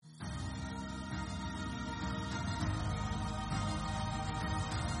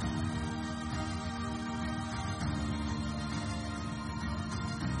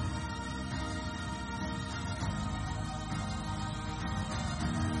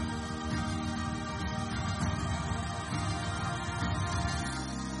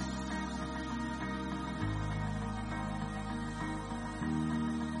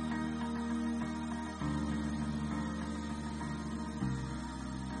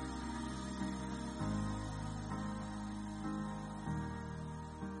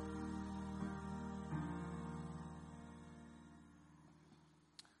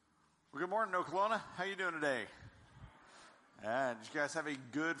morning, Oklahoma. How you doing today? Did you guys have a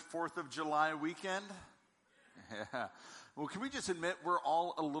good 4th of July weekend? Yeah. Well, can we just admit we're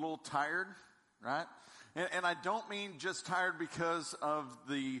all a little tired, right? And I don't mean just tired because of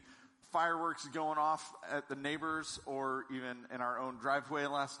the fireworks going off at the neighbors or even in our own driveway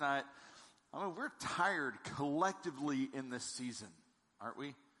last night. I mean, we're tired collectively in this season, aren't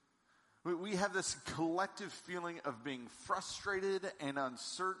we? We have this collective feeling of being frustrated and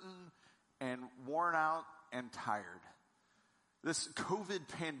uncertain and worn out and tired. This COVID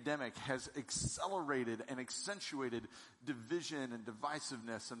pandemic has accelerated and accentuated division and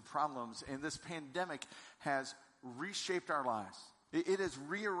divisiveness and problems, and this pandemic has reshaped our lives. It has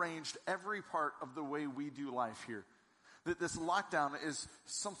rearranged every part of the way we do life here. That this lockdown is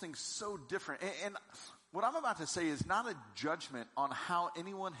something so different. And what I'm about to say is not a judgment on how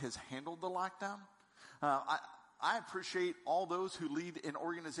anyone has handled the lockdown. I appreciate all those who lead in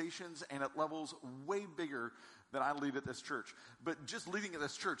organizations and at levels way bigger than I lead at this church. But just leading at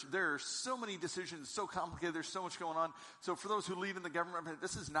this church, there are so many decisions, so complicated, there's so much going on. So for those who lead in the government,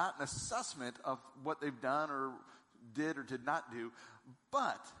 this is not an assessment of what they've done or did or did not do.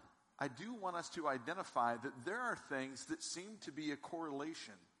 But I do want us to identify that there are things that seem to be a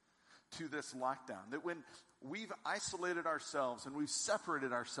correlation to this lockdown. That when we've isolated ourselves and we've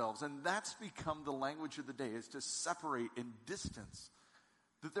separated ourselves, and that's become the language of the day, is to separate and distance,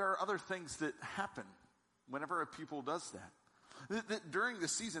 that there are other things that happen whenever a people does that. That during the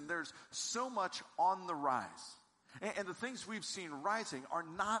season, there's so much on the rise. And the things we've seen rising are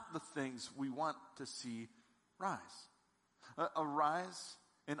not the things we want to see rise. A rise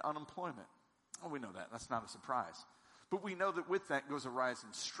in unemployment. Oh, we know that. That's not a surprise. But we know that with that goes a rise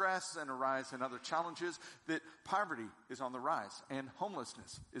in stress and a rise in other challenges, that poverty is on the rise and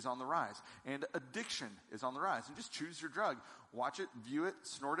homelessness is on the rise and addiction is on the rise. And just choose your drug. Watch it, view it,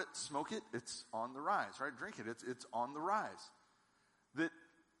 snort it, smoke it. It's on the rise, right? Drink it. It's on the rise. That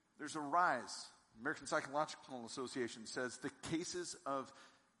there's a rise. American Psychological Association says the cases of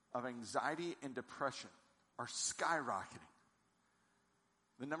anxiety and depression are skyrocketing.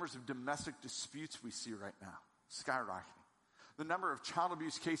 The numbers of domestic disputes we see right now, skyrocketing. The number of child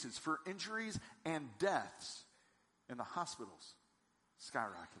abuse cases for injuries and deaths in the hospitals,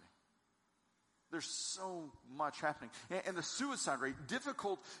 skyrocketing. There's so much happening. And the suicide rate,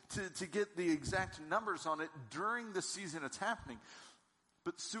 difficult to get the exact numbers on it during the season it's happening.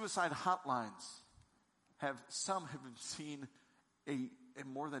 But suicide hotlines have seen a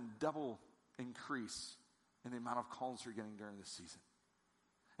more than double increase in the amount of calls they're getting during this season.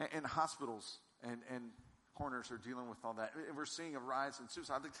 And hospitals and coroners are dealing with all that. And we're seeing a rise in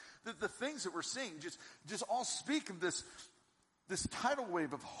suicide. The things that we're seeing just all speak of this tidal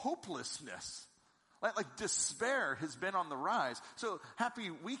wave of hopelessness. Like despair has been on the rise. So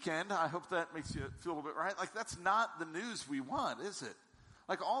happy weekend. I hope that makes you feel a little bit right. Like that's not the news we want, is it?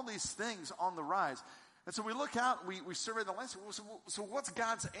 Like all these things on the rise. And so we look out, we survey the landscape. So what's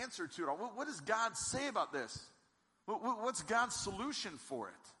God's answer to it all? What does God say about this? What's God's solution for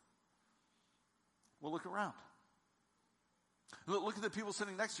it? Well, look around. Look at the people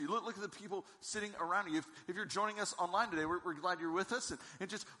sitting next to you. Look at the people sitting around you. If you're joining us online today, we're glad you're with us. And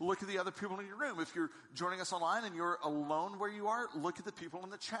just look at the other people in your room. If you're joining us online and you're alone where you are, look at the people in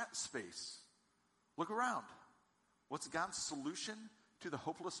the chat space. Look around. What's God's solution to the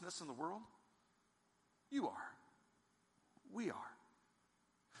hopelessness in the world? You are. We are.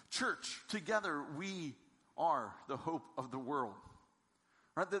 Church, together we are the hope of the world.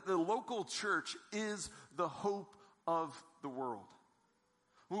 Right? The local church is the hope of the world.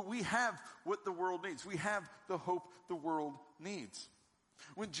 We have what the world needs. We have the hope the world needs.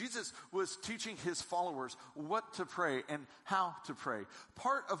 When Jesus was teaching his followers what to pray and how to pray,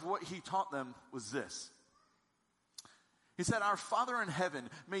 part of what he taught them was this. He said, "Our Father in heaven,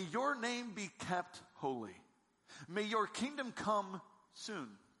 may your name be kept holy. May your kingdom come soon.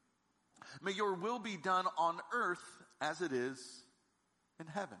 May your will be done on earth as it is in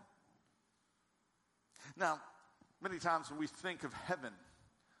heaven." Now, many times when we think of heaven,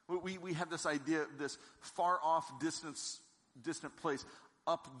 we have this idea of this far off distant place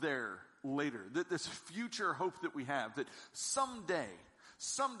up there later. That this future hope that we have, that someday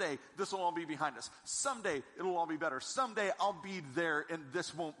this will all be behind us. Someday it'll all be better. Someday I'll be there and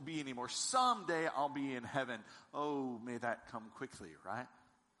this won't be anymore. Someday I'll be in heaven. Oh, may that come quickly, right?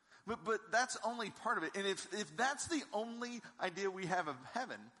 But that's only part of it. And if that's the only idea we have of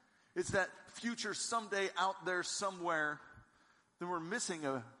heaven, it's that future someday out there somewhere, then we're missing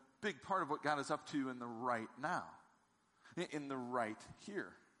a big part of what God is up to in the right now, in the right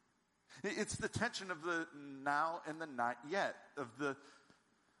here. It's the tension of the now and the not yet, of the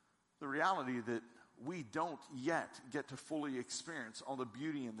the reality that we don't yet get to fully experience all the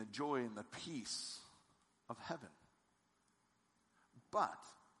beauty and the joy and the peace of heaven. But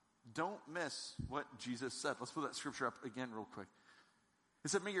don't miss what Jesus said. Let's put that scripture up again real quick. He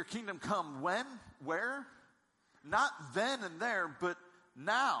said, may your kingdom come when? Where? Not then and there, but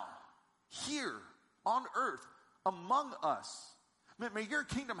now, here, on earth, among us. May your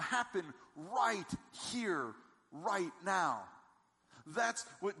kingdom happen right here, right now. That's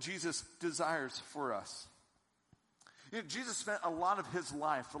what Jesus desires for us. You know, Jesus spent a lot of his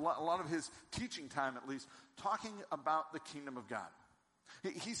life, a lot of his teaching time at least, talking about the kingdom of God.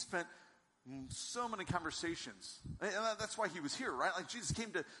 He spent so many conversations. And that's why he was here, right? Like Jesus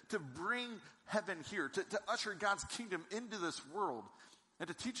came to bring heaven here, to usher God's kingdom into this world, and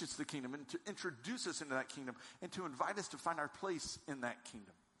to teach us the kingdom, and to introduce us into that kingdom, and to invite us to find our place in that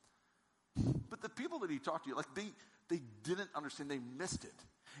kingdom. But the people that he talked to, like they didn't understand. They missed it.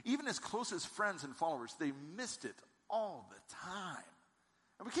 Even his closest friends and followers, they missed it all the time.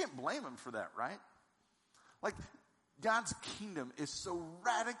 And we can't blame him for that, right? Like, God's kingdom is so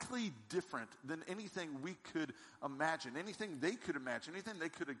radically different than anything we could imagine, anything they could imagine, anything they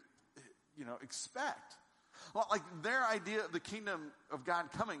could, expect. Well, like their idea of the kingdom of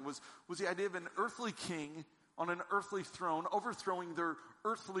God coming was the idea of an earthly king on an earthly throne, overthrowing their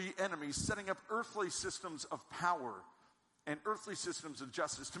earthly enemies, setting up earthly systems of power and earthly systems of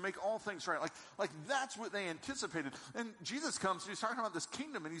justice to make all things right. Like that's what they anticipated. And Jesus comes and he's talking about this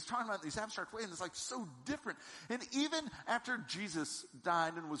kingdom, and he's talking about it in these abstract ways, and it's like so different. And even after Jesus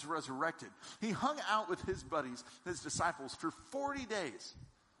died and was resurrected, he hung out with his buddies, his disciples, for 40 days.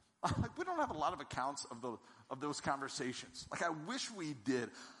 Like, we don't have a lot of accounts of those conversations. Like, I wish we did.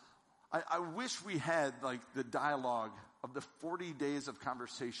 I wish we had, like, the dialogue of the 40 days of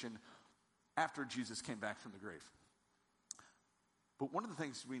conversation after Jesus came back from the grave. But one of the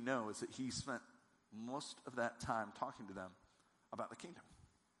things we know is that he spent most of that time talking to them about the kingdom.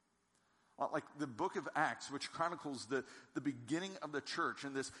 Like the book of Acts, which chronicles the beginning of the church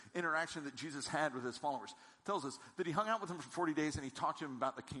and this interaction that Jesus had with his followers, tells us that he hung out with them for 40 days and he talked to them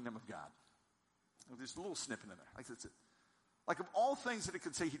about the kingdom of God. There's a little snippet in there. Like that's it. Like of all things that it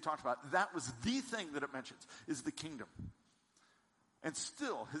could say he talked about, that was the thing that it mentions, is the kingdom. And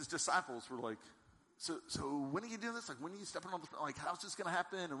still, his disciples were like, so when are you doing this? Like, when are you stepping on the, like, how's this going to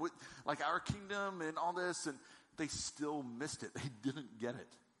happen? And what, like our kingdom and all this. And they still missed it. They didn't get it.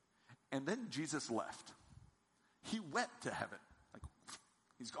 And then Jesus left. He went to heaven. Like,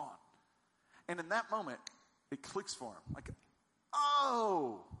 he's gone. And in that moment, it clicks for him. Like,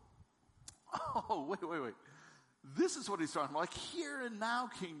 wait. This is what he's talking about. Like, here and now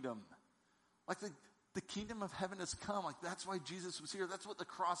kingdom. Like the kingdom of heaven has come. Like, that's why Jesus was here. That's what the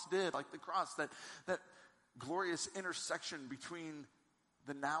cross did. Like the cross, that glorious intersection between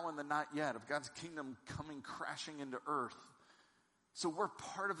the now and the not yet of God's kingdom coming crashing into earth. So we're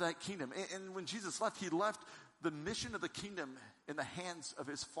part of that kingdom. And when Jesus left, he left the mission of the kingdom in the hands of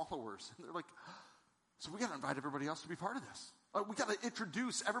his followers. And they're like, so we got to invite everybody else to be part of this. We got to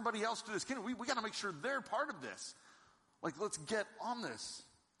introduce everybody else to this kingdom. We got to make sure they're part of this. Like, let's get on this.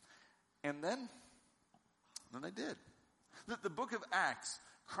 And then they did. The book of Acts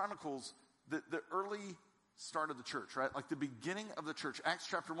chronicles the early start of the church, right? Like the beginning of the church. Acts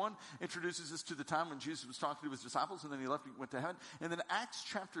chapter 1 introduces us to the time when Jesus was talking to his disciples, and then he left and went to heaven. And then Acts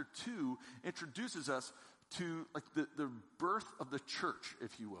chapter 2 introduces us to like the birth of the church,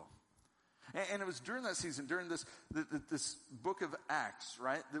 if you will. And it was during that season, during this book of Acts,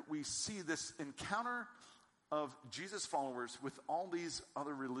 right, that we see this encounter of Jesus followers with all these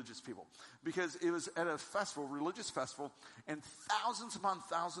other religious people. Because it was at a festival, religious festival, and thousands upon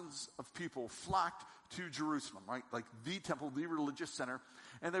thousands of people flocked to Jerusalem, right? Like the temple, the religious center.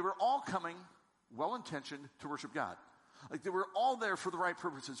 And they were all coming, well-intentioned, to worship God. Like they were all there for the right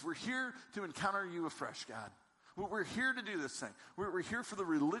purposes. We're here to encounter you afresh, God. We're here to do this thing. We're here for the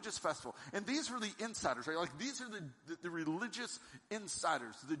religious festival. And these were the insiders, right? Like these are the religious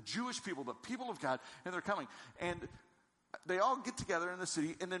insiders, the Jewish people, the people of God, and they're coming. And they all get together in the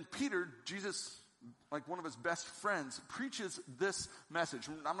city, and then Peter, Jesus, like one of his best friends, preaches this message.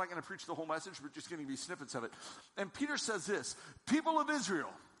 I'm not going to preach the whole message, but just going to give you snippets of it. And Peter says this, people of Israel,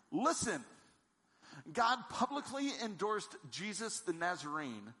 listen. God publicly endorsed Jesus the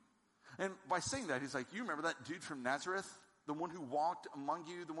Nazarene. And by saying that, he's like, you remember that dude from Nazareth? The one who walked among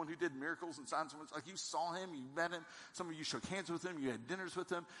you, the one who did miracles and signs and wonders. Like you saw him, you met him. Some of you shook hands with him. You had dinners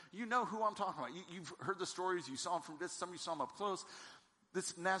with him. You know who I'm talking about. You've heard the stories. You saw him from this. Some of you saw him up close.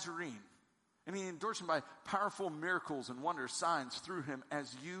 This Nazarene. And he endorsed him by powerful miracles and wonders, signs through him,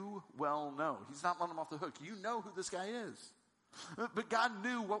 as you well know. He's not letting him off the hook. You know who this guy is. But God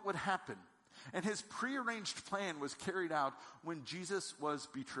knew what would happen. And his prearranged plan was carried out when Jesus was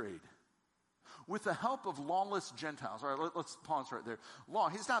betrayed. With the help of lawless Gentiles. All right, let's pause right there. Law,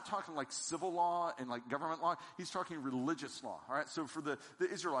 he's not talking like civil law and like government law. He's talking religious law. All right, so for the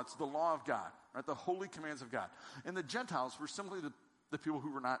Israelites, the law of God, right, the holy commands of God. And the Gentiles were simply the people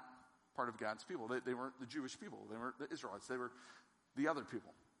who were not part of God's people. They weren't the Jewish people. They weren't the Israelites. They were the other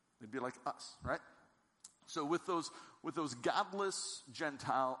people. They'd be like us, right? So with those godless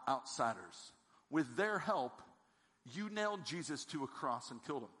Gentile outsiders, with their help, you nailed Jesus to a cross and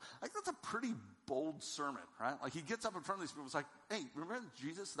killed him. Like, that's a pretty bold sermon, right? Like, he gets up in front of these people. It's like, hey, remember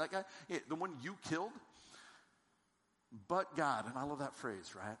Jesus, that guy? Yeah, the one you killed? But God, and I love that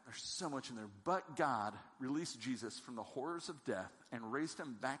phrase, right? There's so much in there. But God released Jesus from the horrors of death and raised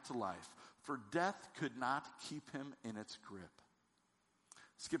him back to life, for death could not keep him in its grip.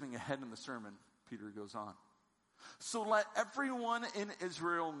 Skipping ahead in the sermon, Peter goes on. So let everyone in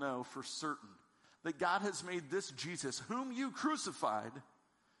Israel know for certain that God has made this Jesus, whom you crucified,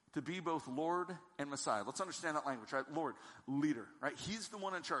 to be both Lord and Messiah. Let's understand that language, right? Lord, leader, right? He's the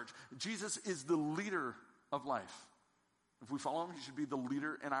one in charge. Jesus is the leader of life. If we follow him, he should be the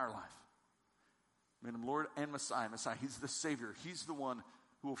leader in our life. Made him Lord and Messiah. Messiah, he's the Savior. He's the one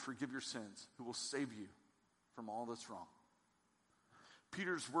who will forgive your sins, who will save you from all that's wrong.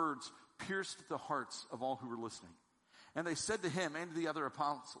 Peter's words pierced the hearts of all who were listening. And they said to him and to the other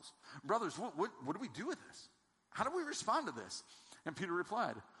apostles, brothers, what do we do with this? How do we respond to this? And Peter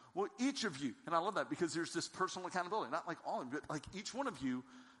replied, well, each of you, and I love that because there's this personal accountability, not like all of you, but like each one of you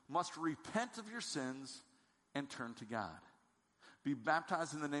must repent of your sins and turn to God. Be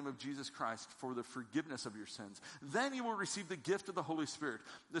baptized in the name of Jesus Christ for the forgiveness of your sins. Then you will receive the gift of the Holy Spirit.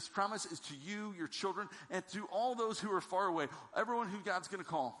 This promise is to you, your children, and to all those who are far away, everyone who God's going to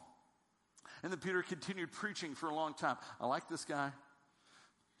call. And then Peter continued preaching for a long time. I like this guy.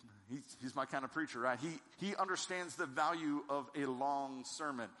 He's my kind of preacher, right? He understands the value of a long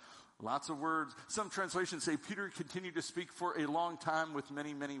sermon. Lots of words. Some translations say Peter continued to speak for a long time with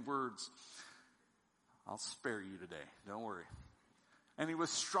many, many words. I'll spare you today. Don't worry. And he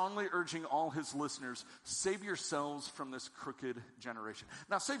was strongly urging all his listeners, save yourselves from this crooked generation.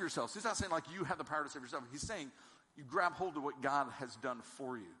 Now, save yourselves. He's not saying like you have the power to save yourself. He's saying you grab hold of what God has done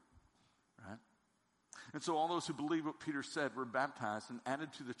for you. Right? And so all those who believed what Peter said were baptized and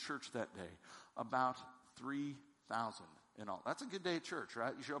added to the church that day, about 3,000 in all. That's a good day at church,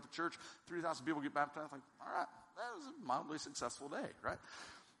 right? You show up at church, 3,000 people get baptized, like, all right, that was a mildly successful day, right?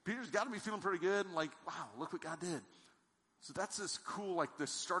 Peter's got to be feeling pretty good and like, wow, look what God did. So that's this cool, like the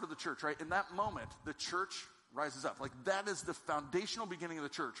start of the church, right? In that moment, the church rises up. Like that is the foundational beginning of the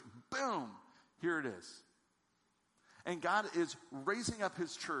church. Boom, here it is. And God is raising up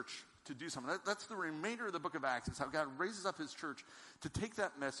his church to do something. That's the remainder of the book of Acts. It's how God raises up his church to take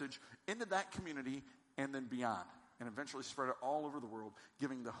that message into that community and then beyond. And eventually spread it all over the world,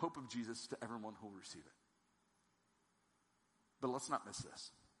 giving the hope of Jesus to everyone who will receive it. But let's not miss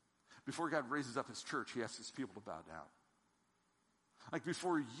this. Before God raises up his church, he asks his people to bow down. Like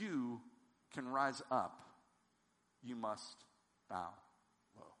before you can rise up, you must bow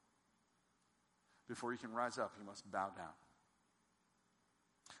low. Before you can rise up, you must bow down.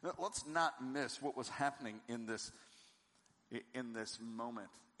 Now, let's not miss what was happening in this moment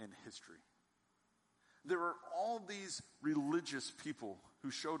in history. There were all these religious people who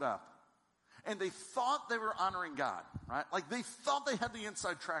showed up, and they thought they were honoring God, right? Like they thought they had the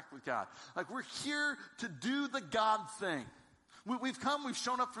inside track with God. Like we're here to do the God thing. We've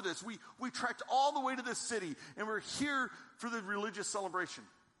shown up for this. We trekked all the way to this city, and we're here for the religious celebration.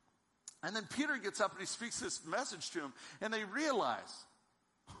 And then Peter gets up and he speaks this message to him, and they realize,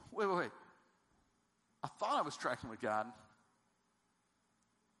 wait. I thought I was tracking with God,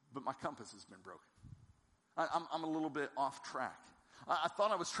 but my compass has been broken. I'm a little bit off track. I thought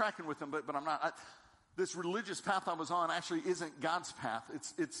I was tracking with him, but I'm not. This religious path I was on actually isn't God's path.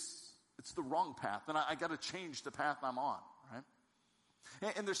 It's the wrong path, and I got to change the path I'm on.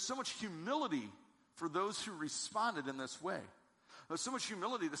 Right? And there's so much humility for those who responded in this way. There's so much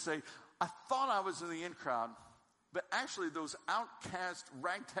humility to say, I thought I was in the in crowd, but actually those outcast,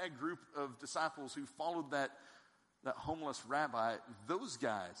 ragtag group of disciples who followed that homeless rabbi, those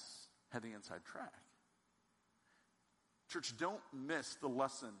guys had the inside track. Church, don't miss the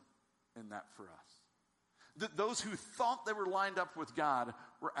lesson in that for us. Those who thought they were lined up with God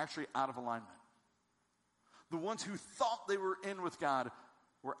were actually out of alignment. The ones who thought they were in with God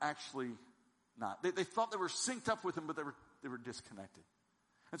were actually not. They thought they were synced up with him, but they were disconnected.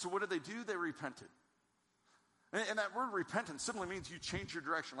 And so what did? They repented. And that word repentance simply means you change your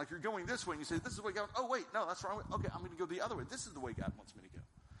direction. Like you're going this way and you say, this is the way God, oh wait, no, that's the wrong way. Okay, I'm going to go the other way. This is the way God wants me to go.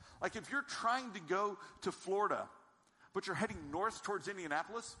 Like if you're trying to go to Florida, but you're heading north towards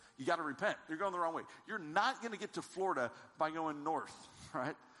Indianapolis, you got to repent. You're going the wrong way. You're not going to get to Florida by going north,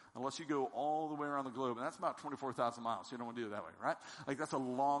 right? Unless you go all the way around the globe. And that's about 24,000 miles. So you don't want to do it that way, right? Like that's a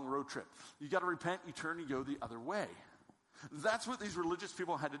long road trip. You got to repent, you turn, you go the other way. That's what these religious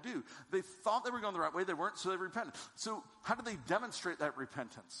people had to do. They thought they were going the right way. They weren't, so they repented. So how do they demonstrate that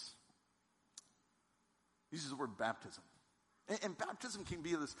repentance? He uses the word baptism. And baptism can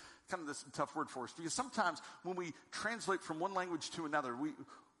be this tough word for us because sometimes when we translate from one language to another,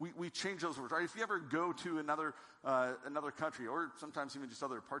 we change those words, right? If you ever go to another country or sometimes even just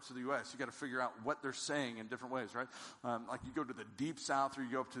other parts of the U.S., you got to figure out what they're saying in different ways, right? Like you go to the deep south or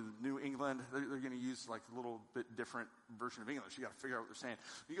you go up to New England, they're going to use like a little bit different version of English. You got to figure out what they're saying.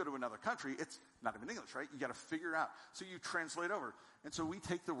 You go to another country, it's not even English, right? You got to figure out. So you translate over. And so we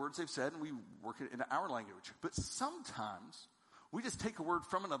take the words they've said and we work it into our language. But sometimes we just take a word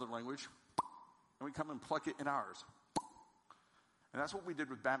from another language and we come and pluck it in ours. And that's what we did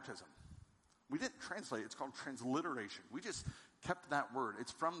with baptism. We didn't translate. It's called transliteration. We just kept that word.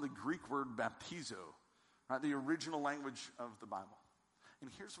 It's from the Greek word baptizo, right? The original language of the Bible. And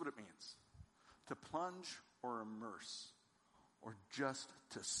here's what it means. To plunge or immerse or just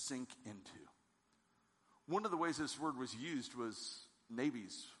to sink into. One of the ways this word was used was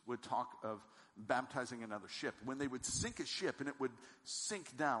navies would talk of baptizing another ship. When they would sink a ship and it would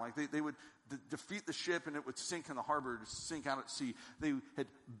sink down, like they would defeat the ship and it would sink in the harbor, to sink out at sea. They had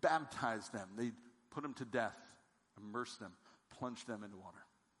baptized them. They'd put them to death, immerse them, plunge them into water.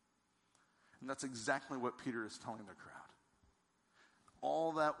 And that's exactly what Peter is telling the crowd.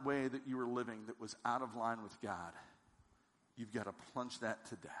 All that way that you were living that was out of line with God, you've got to plunge that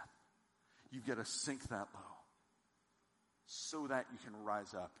to death. You've got to sink that low so that you can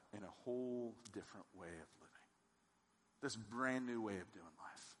rise up in a whole different way of living. This brand new way of doing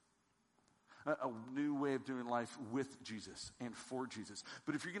life. A new way of doing life with Jesus and for Jesus.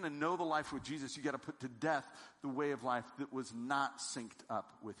 But if you're going to know the life with Jesus, you got to put to death the way of life that was not synced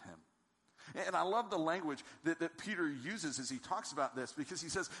up with him. And I love the language that Peter uses as he talks about this, because he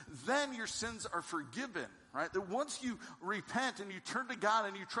says, then your sins are forgiven, right? That once you repent and you turn to God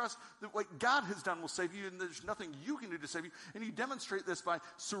and you trust that what God has done will save you and there's nothing you can do to save you, and you demonstrate this by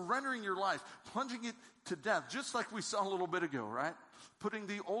surrendering your life, plunging it to death, just like we saw a little bit ago, right? Putting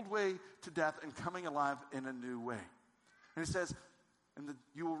the old way to death and coming alive in a new way. And he says, and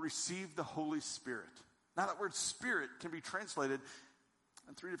you will receive the Holy Spirit. Now that word spirit can be translated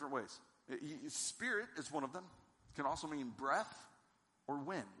in three different ways. Spirit is one of them. It can also mean breath or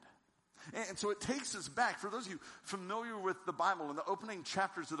wind. And so it takes us back, for those of you familiar with the Bible, in the opening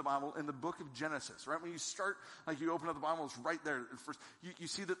chapters of the Bible, in the book of Genesis, right? When you start, like you open up the Bible, it's right there. First, you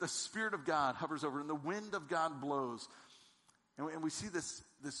see that the Spirit of God hovers over and the wind of God blows. And we see this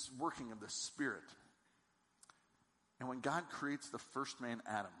working of the Spirit. And when God creates the first man,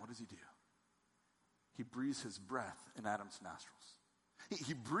 Adam, what does he do? He breathes his breath in Adam's nostrils.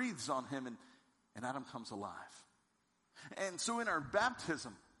 He breathes on him and Adam comes alive. And so in our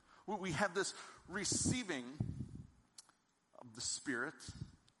baptism, we have this receiving of the Spirit,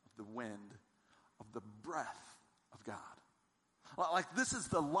 of the wind, of the breath of God. Like this is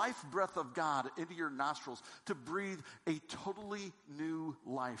the life breath of God into your nostrils to breathe a totally new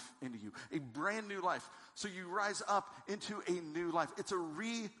life into you. A brand new life. So you rise up into a new life. It's a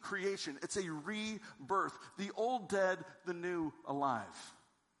recreation. It's a rebirth. The old dead, the new alive.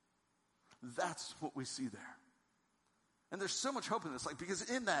 That's what we see there. And there's so much hope in this. Like, because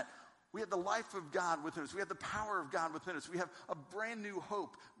in that, we have the life of God within us. We have the power of God within us. We have a brand new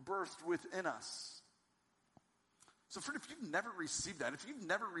hope birthed within us. So friend, if you've never received that, if you've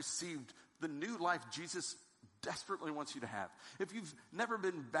never received the new life Jesus desperately wants you to have, if you've never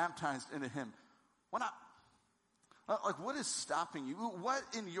been baptized into him, why not? Like, what is stopping you? What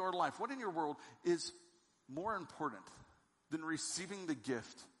in your life, what in your world is more important than receiving the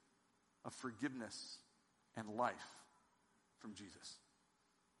gift of forgiveness and life from Jesus?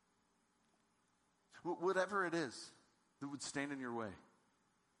 Whatever it is that would stand in your way,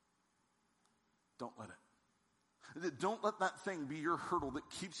 don't let it. Don't let that thing be your hurdle that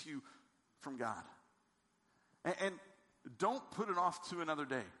keeps you from God. And don't put it off to another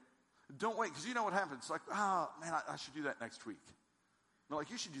day. Don't wait, because you know what happens. Like, oh, man, I should do that next week. No,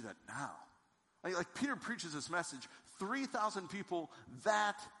 like, you should do that now. Like Peter preaches this message. 3,000 people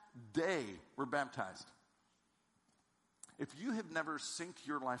that day were baptized. If you have never synced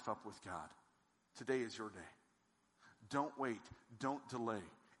your life up with God, today is your day. Don't wait. Don't delay.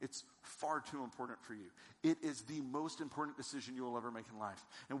 it's far too important for you. It is the most important decision you will ever make in life.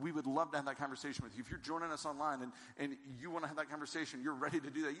 And we would love to have that conversation with you. If you're joining us online and you want to have that conversation, you're ready to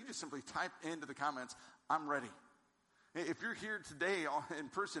do that, you just simply type into the comments, I'm ready. If you're here today in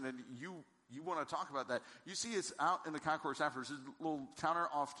person and you want to talk about that, you see us out in the concourse afterwards. There's a little counter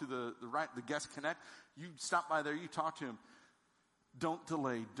off to the right, the Guest Connect. You stop by there, you talk to him. Don't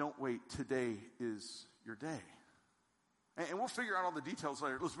delay, don't wait. Today is your day. And we'll figure out all the details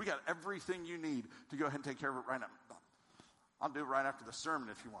later. Listen, we got everything you need to go ahead and take care of it right now. I'll do it right after the sermon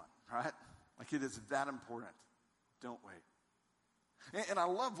if you want, right? Like, it is that important. Don't wait. And I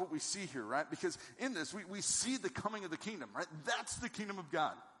love what we see here, right? Because in this, we see the coming of the kingdom, right? That's the kingdom of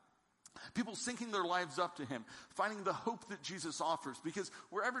God. People syncing their lives up to him, finding the hope that Jesus offers. Because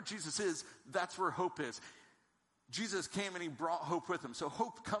wherever Jesus is, that's where hope is. Jesus came and he brought hope with him. So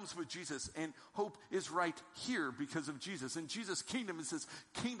hope comes with Jesus, and hope is right here because of Jesus. And Jesus' kingdom is this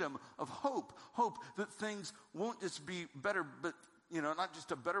kingdom of hope. Hope that things won't just be better, but, not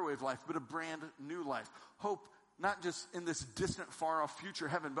just a better way of life, but a brand new life. Hope not just in this distant, far-off future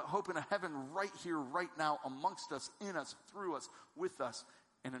heaven, but hope in a heaven right here, right now, amongst us, in us, through us, with us,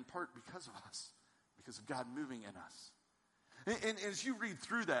 and in part because of us, because of God moving in us. And as you read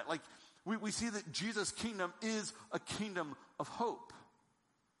through that, we see that Jesus' kingdom is a kingdom of hope.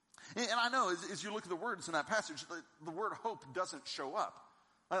 And I know as you look at the words in that passage, the word hope doesn't show up.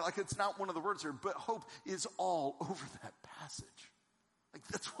 Like, it's not one of the words there, but hope is all over that passage. Like,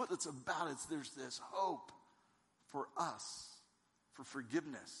 that's what it's about. There's this hope for us, for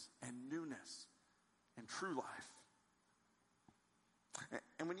forgiveness and newness and true life.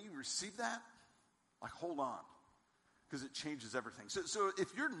 And when you receive that, hold on. Because it changes everything. So if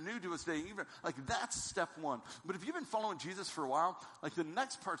you're new to us today, that's step one. But if you've been following Jesus for a while, the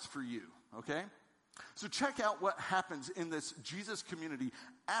next part's for you, okay? So check out what happens in this Jesus community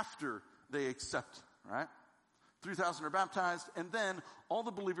after they accept, right? 3,000 are baptized, and then all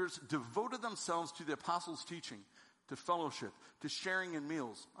the believers devoted themselves to the apostles' teaching, to fellowship, to sharing in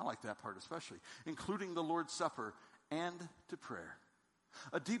meals. I like that part especially, including the Lord's Supper, and to prayer.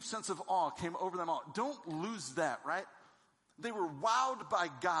 A deep sense of awe came over them all. Don't lose that, right? They were wowed by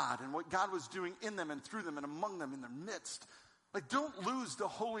God and what God was doing in them and through them and among them in their midst. Don't lose the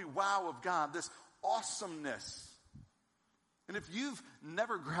holy wow of God, this awesomeness. And if you've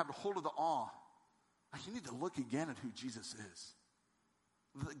never grabbed hold of the awe, you need to look again at who Jesus is.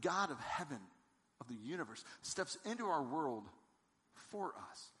 The God of heaven, of the universe, steps into our world for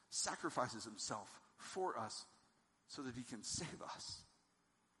us, sacrifices himself for us so that he can save us.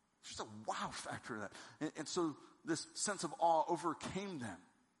 There's just a wow factor in that. And so this sense of awe overcame them.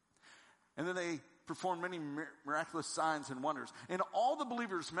 And then they performed many miraculous signs and wonders. And all the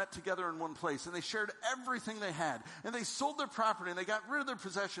believers met together in one place, and they shared everything they had. And they sold their property, and they got rid of their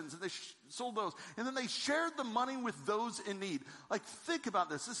possessions, and they sold those. And then they shared the money with those in need. Think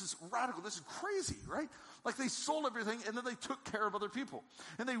about this. This is radical. This is crazy, right? They sold everything, and then they took care of other people.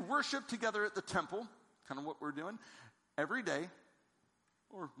 And they worshiped together at the temple, kind of what we're doing, every day.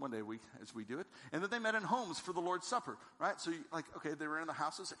 Or one day a week as we do it. And then they met in homes for the Lord's Supper, right? So they were in the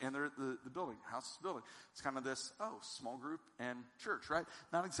houses and they're at the building, houses building. It's kind of this, small group and church, right?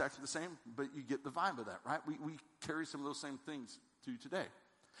 Not exactly the same, but you get the vibe of that, right? We carry some of those same things to today.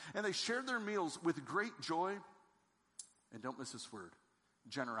 And they shared their meals with great joy, and don't miss this word,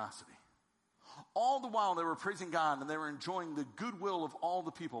 generosity. All the while they were praising God and they were enjoying the goodwill of all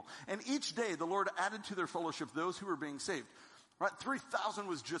the people. And each day the Lord added to their fellowship those who were being saved. Right, 3,000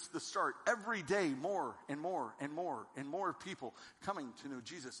 was just the start. Every day, more and more and more and more people coming to know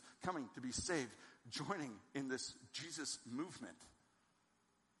Jesus, coming to be saved, joining in this Jesus movement.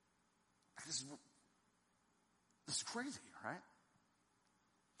 This is crazy, right?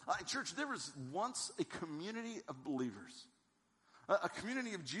 Church, there was once a community of believers, a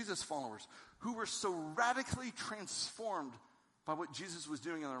community of Jesus followers who were so radically transformed by what Jesus was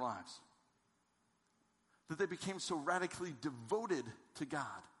doing in their lives, that they became so radically devoted to God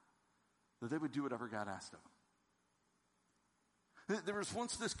that they would do whatever God asked of them. There was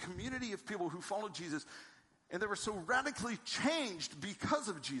once this community of people who followed Jesus, and they were so radically changed because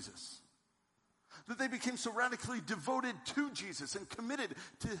of Jesus that they became so radically devoted to Jesus and committed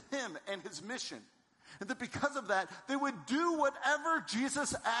to him and his mission. And that because of that, they would do whatever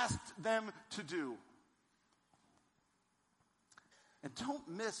Jesus asked them to do. And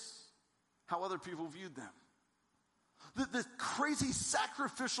don't miss how other people viewed them. The crazy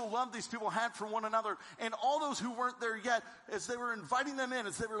sacrificial love these people had for one another, and all those who weren't there yet, as they were inviting them in,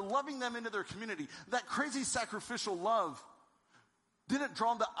 as they were loving them into their community, that crazy sacrificial love didn't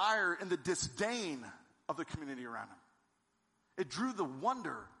draw the ire and the disdain of the community around them. It drew the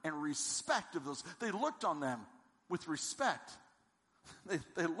wonder and respect of those. They looked on them with respect.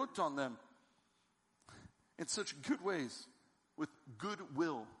 They looked on them in such good ways, with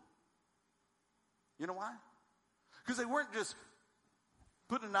goodwill. You know why? Because they weren't just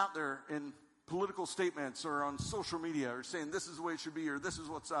putting it out there in political statements or on social media or saying this is the way it should be or this is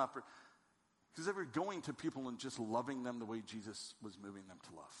what's up. Because they were going to people and just loving them the way Jesus was moving them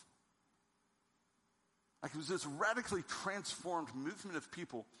to love. Like it was this radically transformed movement of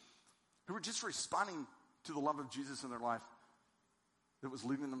people who were just responding to the love of Jesus in their life that was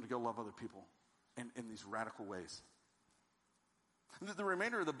leading them to go love other people in these radical ways. The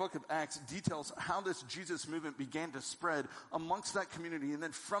remainder of the book of Acts details how this Jesus movement began to spread amongst that community, and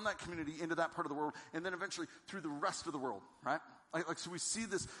then from that community into that part of the world, and then eventually through the rest of the world, right? So we see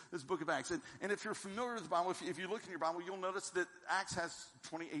this book of Acts. And if you're familiar with the Bible, if you look in your Bible, you'll notice that Acts has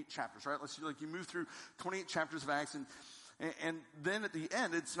 28 chapters, right? You move through 28 chapters of Acts, and then at the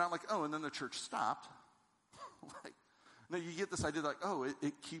end, it's not like, oh, and then the church stopped. No, you get this idea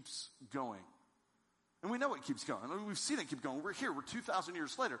it keeps going. And we know it keeps going. I mean, we've seen it keep going. We're here. We're 2,000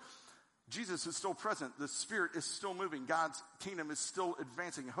 years later. Jesus is still present. The Spirit is still moving. God's kingdom is still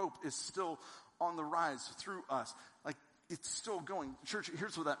advancing. Hope is still on the rise through us. It's still going. Church,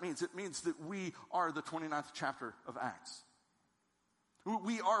 here's what that means. It means that we are the 29th chapter of Acts.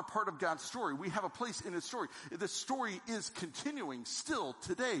 We are part of God's story. We have a place in His story. The story is continuing still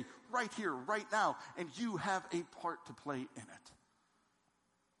today, right here, right now, and you have a part to play in it.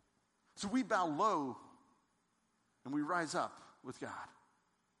 So we bow low and we rise up with God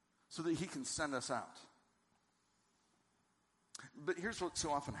so that He can send us out. But here's what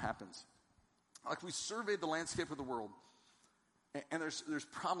so often happens. We survey the landscape of the world, and there's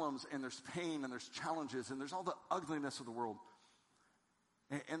problems, and there's pain, and there's challenges, and there's all the ugliness of the world.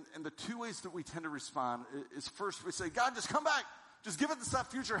 And the two ways that we tend to respond is first we say, God, just come back. Just give us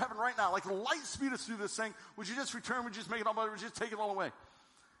that future heaven right now. Light speed us through this thing. Would you just return? Would you just make it all better? Would you just take it all away?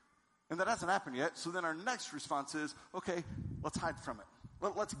 And that hasn't happened yet. So then our next response is, okay, let's hide from it.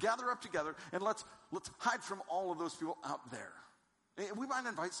 Let's gather up together and let's hide from all of those people out there. And we might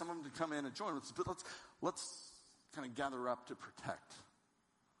invite some of them to come in and join us, but let's kind of gather up to protect.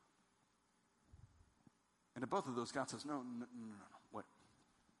 And to both of those, God says, no, wait,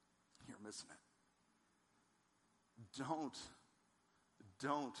 you're missing it.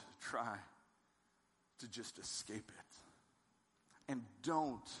 Don't try to just escape it. And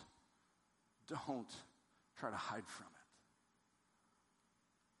don't try to hide from it.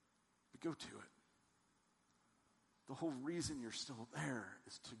 But go to it. The whole reason you're still there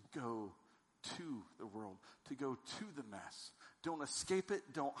is to go to the world, to go to the mess. Don't escape it.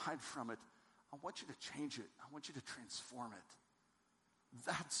 Don't hide from it. I want you to change it. I want you to transform it.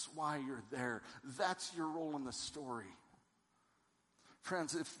 That's why you're there. That's your role in the story.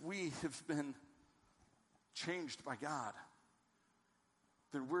 Friends, if we have been changed by God,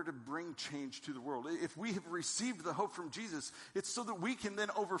 then we're to bring change to the world. If we have received the hope from Jesus, it's so that we can then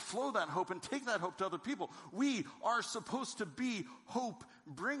overflow that hope and take that hope to other people. We are supposed to be hope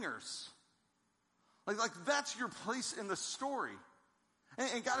bringers. Like that's your place in the story.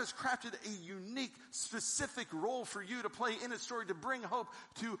 And God has crafted a unique, specific role for you to play in His story to bring hope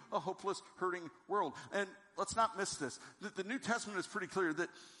to a hopeless, hurting world. And let's not miss this. The New Testament is pretty clear that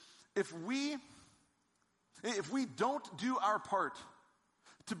if we don't do our part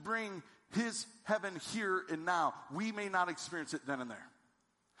to bring His heaven here and now, we may not experience it then and there.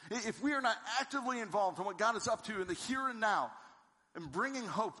 If we are not actively involved in what God is up to in the here and now and bringing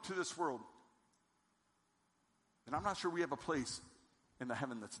hope to this world, then I'm not sure we have a place in the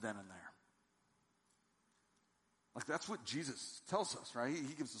heaven that's then and there. That's what Jesus tells us, right?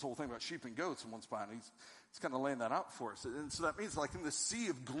 He gives this whole thing about sheep and goats in one spot, and he's kind of laying that out for us. And so that means in the sea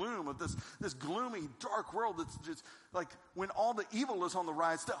of gloom, of this gloomy, dark world, that's just when all the evil is on the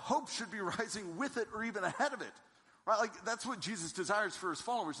rise, that hope should be rising with it or even ahead of it. Right? That's what Jesus desires for His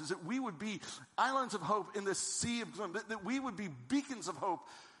followers, is that we would be islands of hope in this sea of gloom, that we would be beacons of hope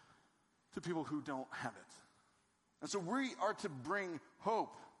to people who don't have it. And so we are to bring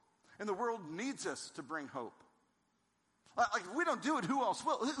hope. And the world needs us to bring hope. If we don't do it, who else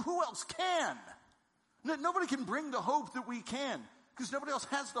will? Who else can? Nobody can bring the hope that we can, because nobody else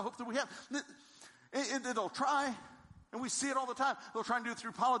has the hope that we have. They'll try, and we see it all the time. They'll try and do it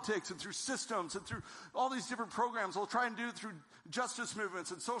through politics and through systems and through all these different programs. They'll try and do it through justice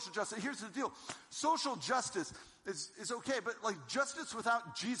movements and social justice. Here's the deal. Social justice is okay, but like justice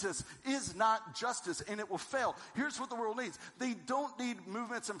without Jesus is not justice, and it will fail. Here's what the world needs. They don't need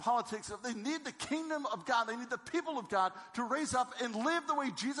movements and politics. They need the kingdom of God. They need the people of God to raise up and live the way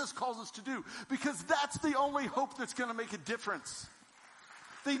Jesus calls us to do, because that's the only hope that's going to make a difference.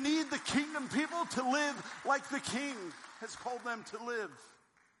 They need the kingdom people to live like the King has called them to live.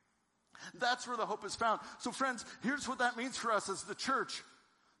 That's where the hope is found. So friends, here's what that means for us as the church,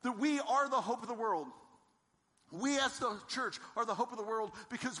 that we are the hope of the world. We as the church are the hope of the world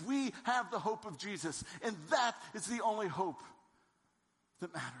because we have the hope of Jesus. And that is the only hope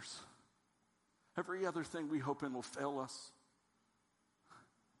that matters. Every other thing we hope in will fail us.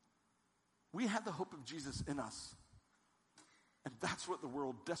 We have the hope of Jesus in us. And that's what the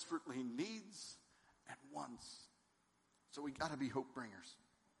world desperately needs and wants. So we got to be hope bringers.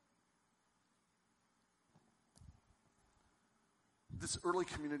 This early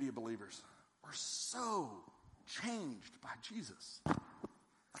community of believers were so changed by Jesus.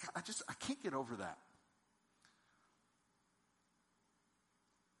 I can't get over that.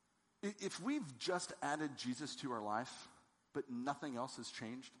 If we've just added Jesus to our life, but nothing else has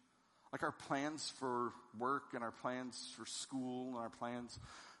changed, like our plans for work and our plans for school and our plans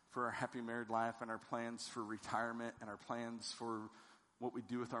for our happy married life and our plans for retirement and our plans for what we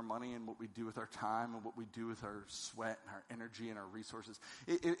do with our money and what we do with our time and what we do with our sweat and our energy and our resources.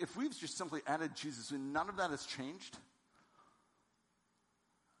 If we've just simply added Jesus and none of that has changed,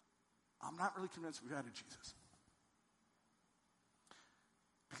 I'm not really convinced we've added Jesus.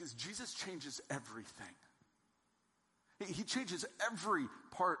 Because Jesus changes everything. He changes every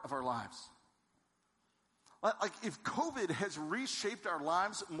part of our lives. Like if COVID has reshaped our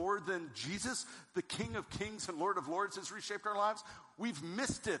lives more than Jesus, the King of Kings and Lord of Lords, has reshaped our lives, we've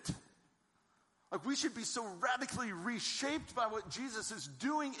missed it. Like we should be so radically reshaped by what Jesus is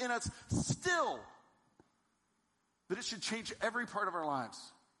doing in us still that it should change every part of our lives.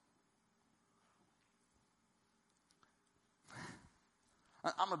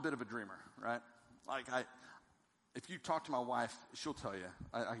 I'm a bit of a dreamer, right? If you talk to my wife, she'll tell you,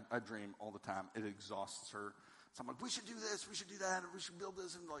 I dream all the time. It exhausts her. So I'm like, we should do this, we should do that, and we should build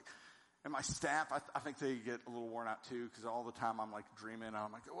this. And my staff, I think they get a little worn out too, because all the time I'm like dreaming. And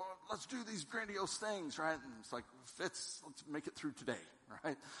I'm like, well, let's do these grandiose things, right? And it's like, let's make it through today,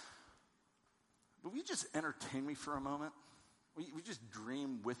 right? But will you just entertain me for a moment? Will you just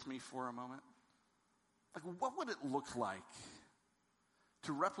dream with me for a moment? Like, what would it look like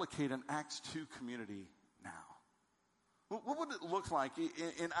to replicate an Acts 2 community now? What would it look like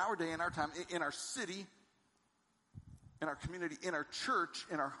in our day, in our time, in our city, in our community, in our church,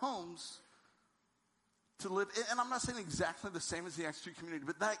 in our homes, to live? And I'm not saying exactly the same as the Acts 2 community,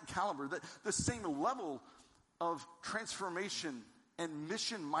 but that caliber, the same level of transformation and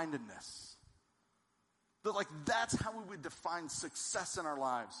mission-mindedness. That's how we would define success in our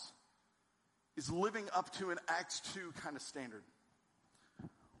lives, is living up to an Acts 2 kind of standard.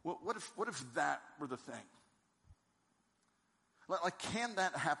 What if that were the thing? Like, can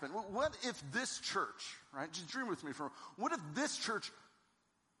that happen? What if this church, right? Just dream with me for a moment. What if this church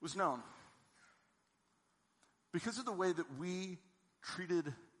was known because of the way that we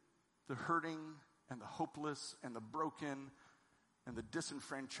treated the hurting and the hopeless and the broken and the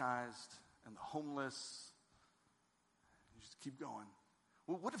disenfranchised and the homeless? You just keep going.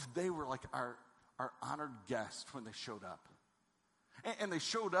 Well, what if they were like our honored guest when they showed up? And they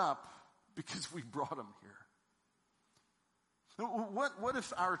showed up because we brought them here. What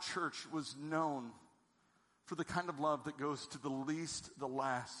if our church was known for the kind of love that goes to the least, the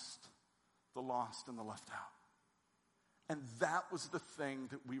last, the lost, and the left out? And that was the thing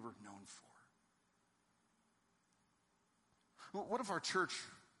that we were known for. What if our church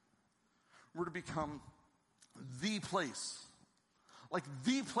were to become the place, like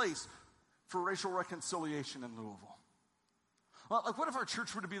the place for racial reconciliation in Louisville? Like, what if our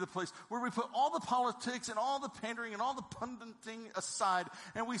church were to be the place where we put all the politics and all the pandering and all the punditing aside,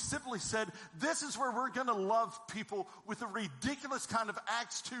 and we simply said, this is where we're going to love people with a ridiculous kind of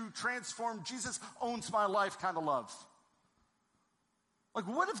Acts 2 transformed, Jesus owns my life kind of love? Like,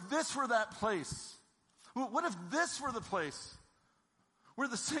 what if this were that place? What if this were the place where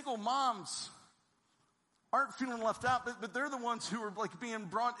the single moms aren't feeling left out, but they're the ones who are like being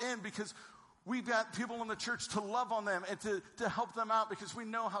brought in because we've got people in the church to love on them and to help them out because we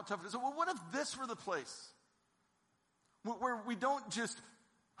know how tough it is. Well, what if this were the place where we don't just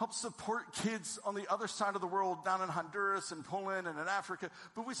help support kids on the other side of the world down in Honduras and Poland and in Africa,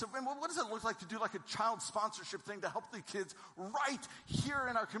 but we said, man, what does it look like to do like a child sponsorship thing to help the kids right here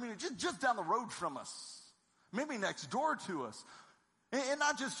in our community, just down the road from us, maybe next door to us? And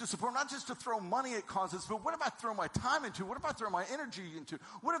not just to support, not just to throw money at causes, but what if I throw my time into? What if I throw my energy into?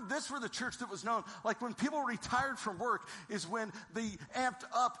 What if this were the church that was known? Like when people retired from work is when they amped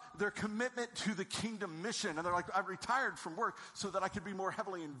up their commitment to the kingdom mission. And they're like, I retired from work so that I could be more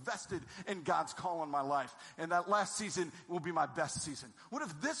heavily invested in God's call on my life. And that last season will be my best season. What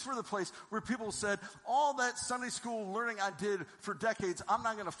if this were the place where people said, all that Sunday school learning I did for decades, I'm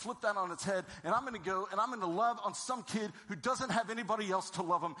not going to flip that on its head. And I'm going to go and I'm going to love on some kid who doesn't have anybody else to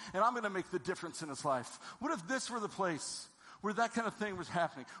love him, and I'm going to make the difference in his life. What if this were the place where that kind of thing was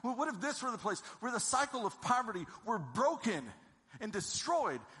happening? Well, what if this were the place where the cycle of poverty were broken and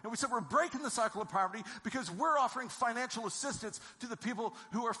destroyed? And we said we're breaking the cycle of poverty because we're offering financial assistance to the people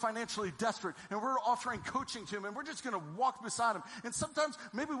who are financially desperate, and we're offering coaching to them, and we're just going to walk beside them. And sometimes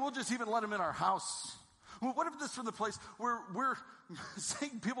maybe we'll just even let them in our house. Well, what if this were the place where we're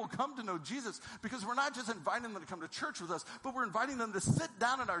saying people come to know Jesus because we're not just inviting them to come to church with us, but we're inviting them to sit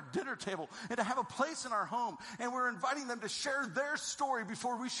down at our dinner table and to have a place in our home. And we're inviting them to share their story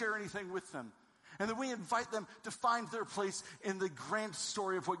before we share anything with them. And then we invite them to find their place in the grand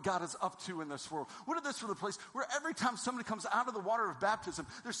story of what God is up to in this world. What if this were the place where every time somebody comes out of the water of baptism,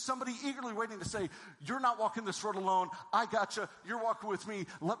 there's somebody eagerly waiting to say, you're not walking this road alone. I got you. You're walking with me.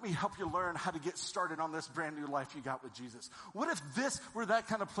 Let me help you learn how to get started on this brand new life you got with Jesus. What if this were that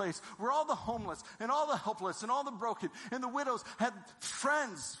kind of place where all the homeless and all the helpless and all the broken and the widows had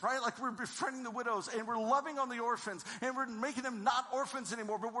friends, right? Like we're befriending the widows and we're loving on the orphans and we're making them not orphans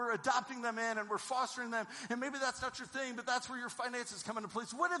anymore, but we're adopting them in and we're fostering them. And maybe that's not your thing, but that's where your finances come into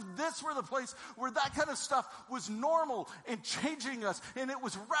place. What if this were the place where that kind of stuff was normal and changing us, and it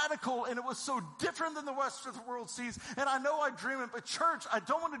was radical, and it was so different than the rest of the world sees? And I know I dream it, but church, I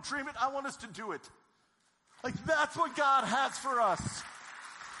don't want to dream it. I want us to do it. Like that's what God has for us.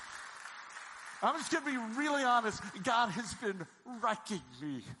 I'm just going to be really honest. God has been wrecking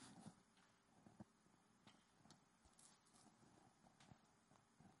me.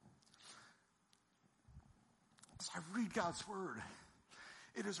 As I read God's word,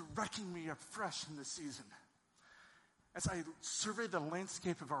 it is wrecking me afresh in this season. As I survey the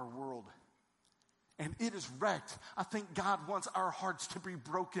landscape of our world, and it is wrecked, I think God wants our hearts to be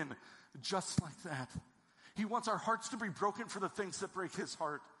broken just like that. He wants our hearts to be broken for the things that break his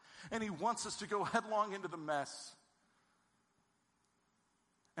heart. And he wants us to go headlong into the mess.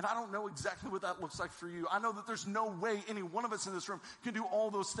 And I don't know exactly what that looks like for you. I know that there's no way any one of us in this room can do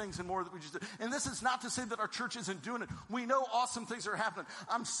all those things and more that we just did. And this is not to say that our church isn't doing it. We know awesome things are happening.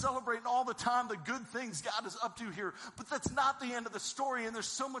 I'm celebrating all the time the good things God is up to here. But that's not the end of the story, and there's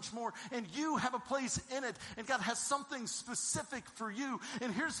so much more. And you have a place in it, and God has something specific for you.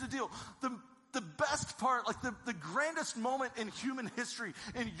 And here's the deal. The best part, like the grandest moment in human history,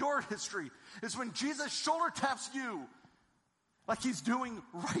 in your history, is when Jesus shoulder taps you like he's doing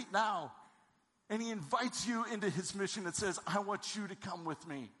right now. And he invites you into his mission and says, I want you to come with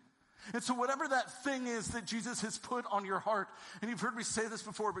me. And so whatever that thing is that Jesus has put on your heart, and you've heard me say this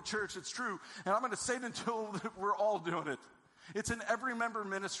before, but church, it's true. And I'm going to say it until we're all doing it. It's in every member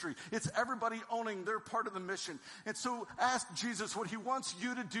ministry. It's everybody owning their part of the mission. And so ask Jesus what he wants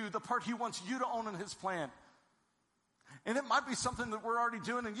you to do, the part he wants you to own in his plan. And it might be something that we're already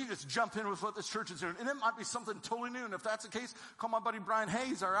doing, and you just jump in with what this church is doing. And it might be something totally new. And if that's the case, call my buddy Brian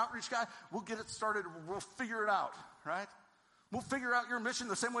Hayes, our outreach guy. We'll get it started. We'll figure it out, right? We'll figure out your mission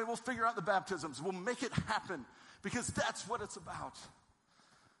the same way we'll figure out the baptisms. We'll make it happen because that's what it's about.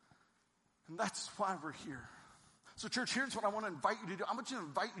 And that's why we're here. So church, here's what I want to invite you to do. I want you to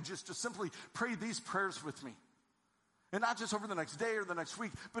invite you just to simply pray these prayers with me. And not just over the next day or the next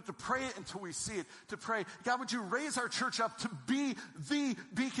week, but to pray it until we see it. To pray, God, would you raise our church up to be the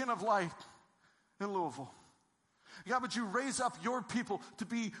beacon of light in Louisville? God, would you raise up your people to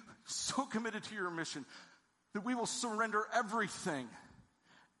be so committed to your mission that we will surrender everything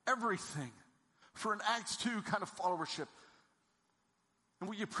for an Acts 2 kind of followership. And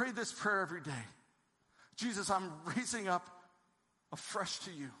will you pray this prayer every day? Jesus, I'm raising up afresh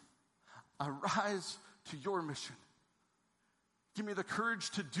to you. I rise to your mission. Give me the courage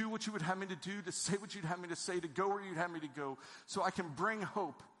to do what you would have me to do, to say what you'd have me to say, to go where you'd have me to go, so I can bring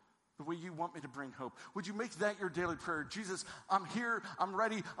hope the way you want me to bring hope. Would you make that your daily prayer? Jesus, I'm here, I'm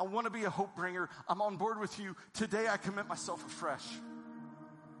ready, I want to be a hope bringer, I'm on board with you. Today I commit myself afresh.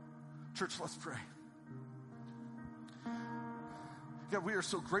 Church, let's pray. God, we are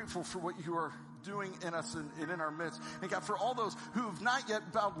so grateful for what you are doing in us and in our midst. And God, for all those who have not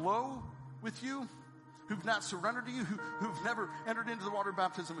yet bowed low with you, who've not surrendered to you, who've never entered into the water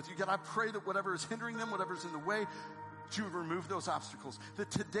baptism with you, God, I pray that whatever is hindering them, whatever's in the way, that you would remove those obstacles, that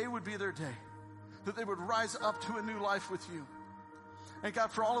today would be their day, that they would rise up to a new life with you. And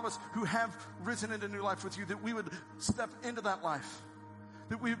God, for all of us who have risen into new life with you, that we would step into that life.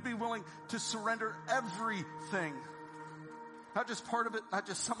 That we would be willing to surrender everything. Not just part of it, not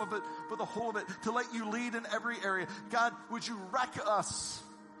just some of it, but the whole of it. To let you lead in every area. God, would you wreck us?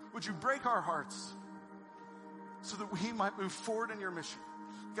 Would you break our hearts? So that we might move forward in your mission.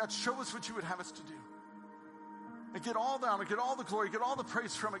 God, show us what you would have us to do. And get all the honor, get all the glory, get all the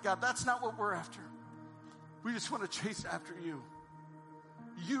praise from it, God. That's not what we're after. We just want to chase after you.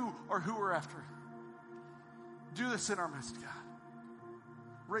 You are who we're after. Do this in our midst, God.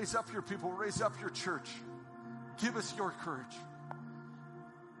 Raise up your people. Raise up your church. Give us your courage.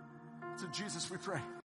 It's in Jesus we pray.